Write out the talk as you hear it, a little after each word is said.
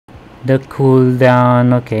the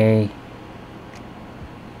cooldown. Okay,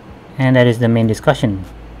 and that is the main discussion.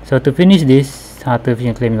 So to finish this, how to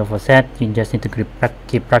efficiently claim your faucet, you just need to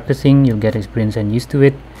keep practicing. You'll get experience and used to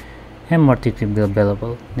it, and more tips will be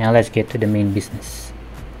available. Now let's get to the main business.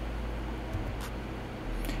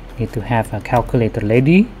 Need to have a calculator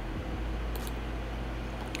ready.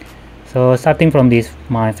 So starting from this,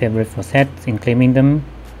 my favorite faucets, in claiming them,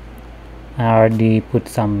 I already put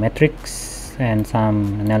some metrics and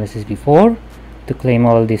some analysis before. To claim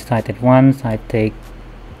all these sites at once, I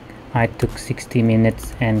took 60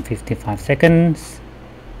 minutes and 55 seconds.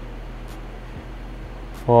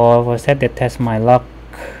 For faucet that test my luck,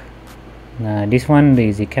 this one, the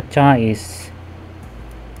easy captcha, is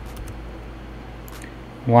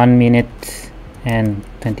 1 minute and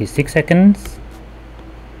 26 seconds.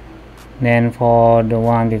 Then for the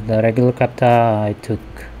one with the regular captcha, I took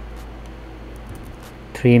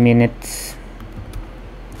 3 minutes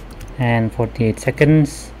and 48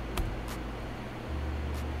 seconds.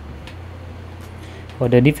 For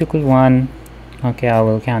the difficult one, okay, I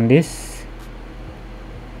will count this.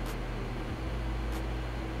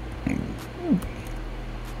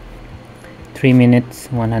 Three minutes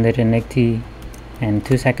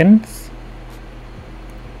 182 seconds.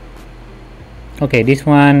 Okay, this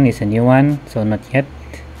one is a new one, so not yet.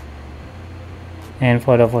 And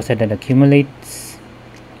for the faucet that accumulates,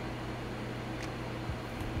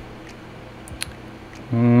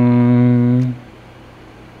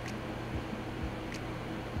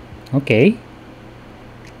 okay,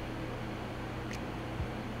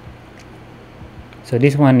 so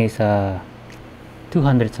this one is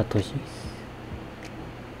 200 satoshis.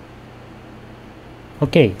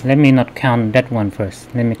 Okay, let me not count that one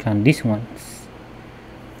first, let me count these ones.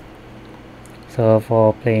 So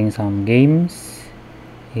for playing some games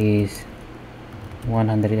is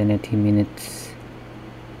 180 minutes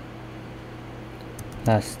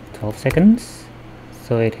plus 12 seconds,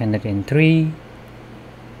 so 803.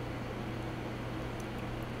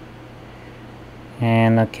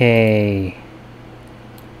 And okay,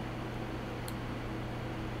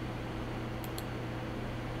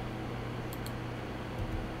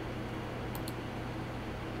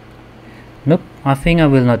 nope, I think I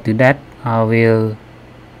will not do that. I will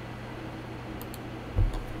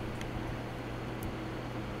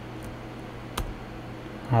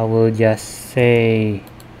just say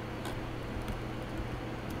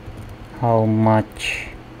how much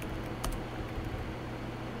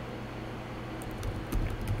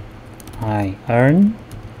I earn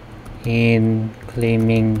in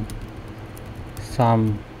claiming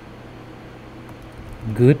some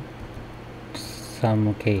good,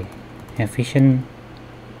 efficient,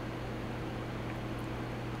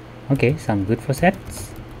 some good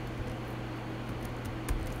faucets.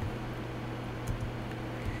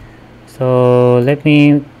 So let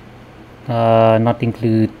me not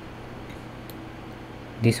include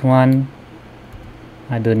this one.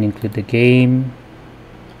 I don't include the game,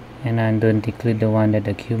 and I don't include the one that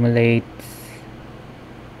accumulates.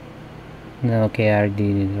 Okay, I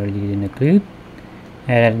already didn't include. And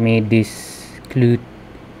let me exclude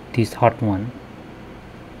this hot one.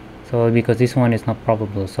 So because this one is not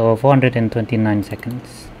probable, so 429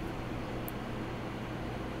 seconds.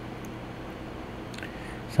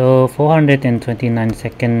 So 429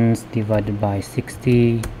 seconds divided by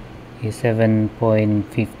 60 is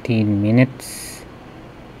 7.15 minutes.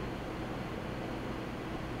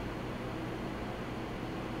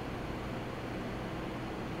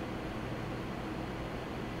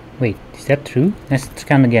 Wait, is that true? Let's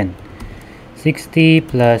count again. 60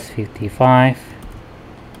 plus 55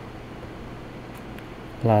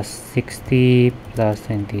 plus 60 plus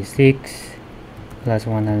 26 plus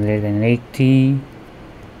 180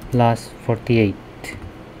 plus 48.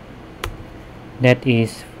 That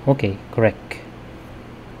is okay, correct.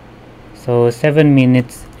 So 7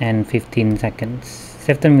 minutes and 15 seconds.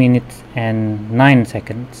 7 minutes and 9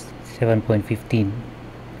 seconds. 7.15.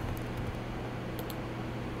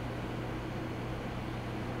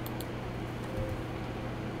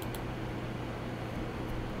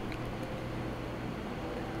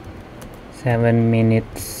 Seven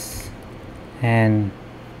minutes and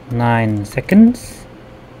 9 seconds.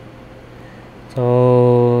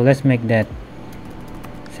 So let's make that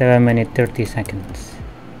 7 minutes 30 seconds.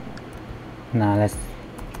 Now let's,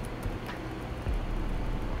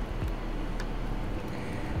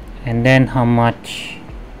 and then how much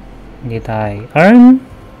did I earn?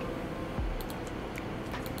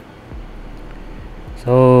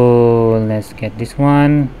 So let's get this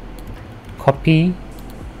one, copy,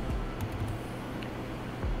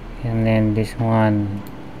 and then this one,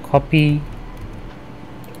 copy,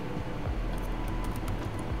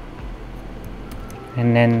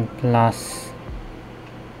 and then plus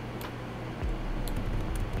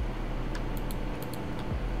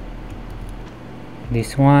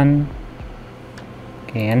this one.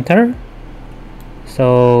 Okay, enter.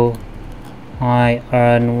 So I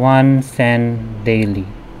earn 1 cent daily.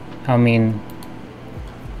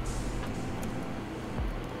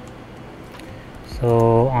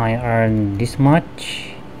 So I earn this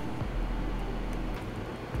much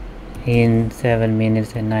in 7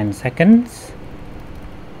 minutes and 9 seconds.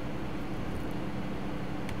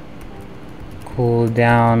 Cool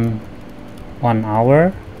down 1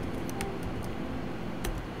 hour.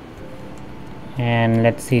 And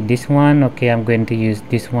let's see this one. Okay, I'm going to use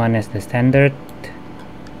this one as the standard.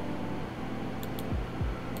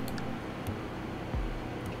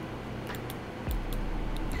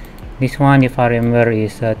 This one, if I remember,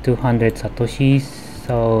 is 200 satoshis.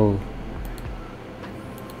 So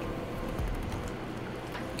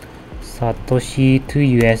satoshi to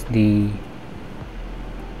USD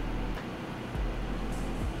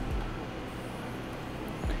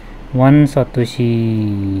one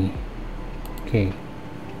satoshi. Okay,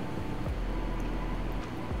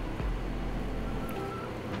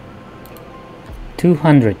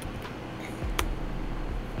 $200.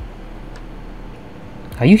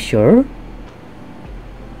 Are you sure?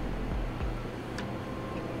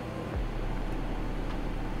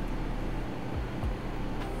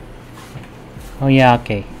 Oh yeah,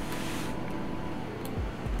 okay.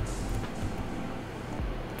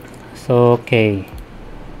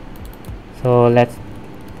 So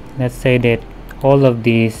let's say that all of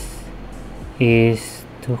this is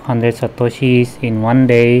 200 satoshis in 1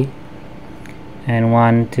 day, and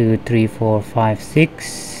 1 2 3 4 5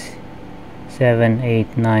 6 7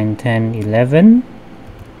 8 9 10 11,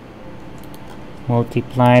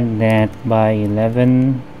 multiplied that by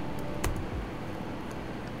 11,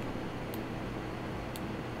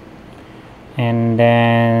 and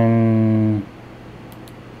then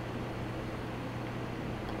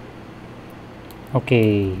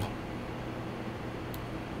okay,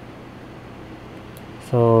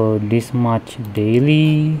 so this much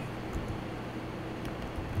daily.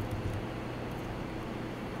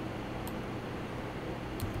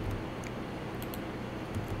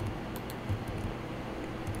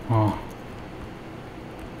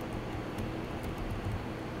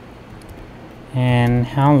 And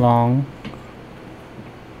how long?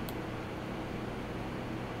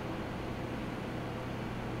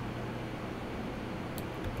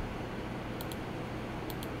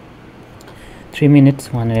 Three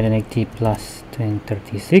minutes, 180 plus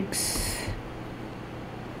 36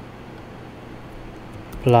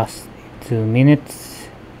 plus 2 minutes,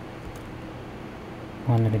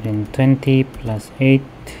 120 plus 8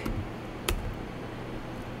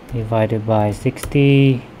 divided by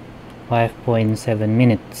 60, 5.7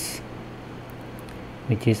 minutes,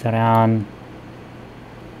 which is around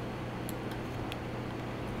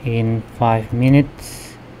in 5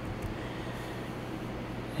 minutes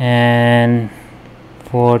and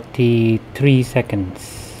 43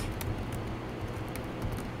 seconds.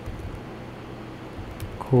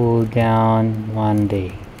 Cool down 1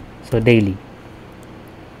 day, so daily.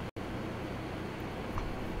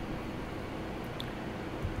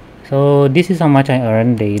 So this is how much I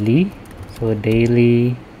earn daily. So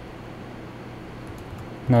daily,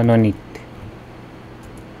 no need.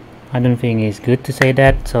 I don't think it's good to say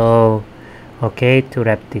that. So okay, to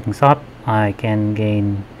wrap things up, I can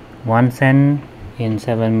gain 1 cent in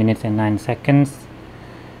 7 minutes and 9 seconds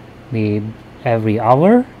every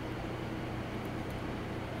hour,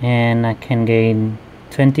 and I can gain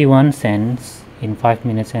 21 cents in 5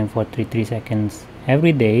 minutes and 43 seconds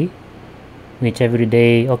every day, which every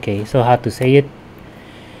day, okay, so how to say it,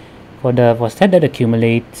 for set that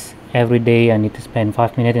accumulates every day, I need to spend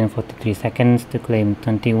 5 minutes and 43 seconds to claim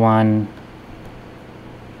 21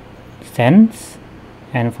 cents,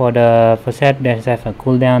 and for set that has a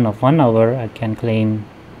cooldown of 1 hour, I can claim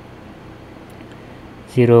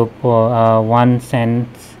 1 cent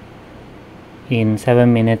in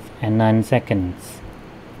 7 minutes and 9 seconds.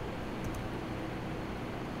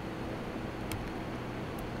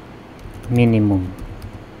 Minimum.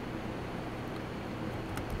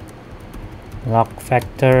 Lock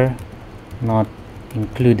factor not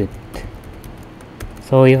included.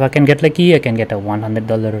 So if I can get lucky, I can get a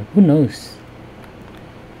 $100, who knows.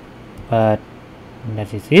 But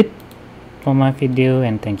that is it for my video,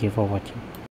 and thank you for watching.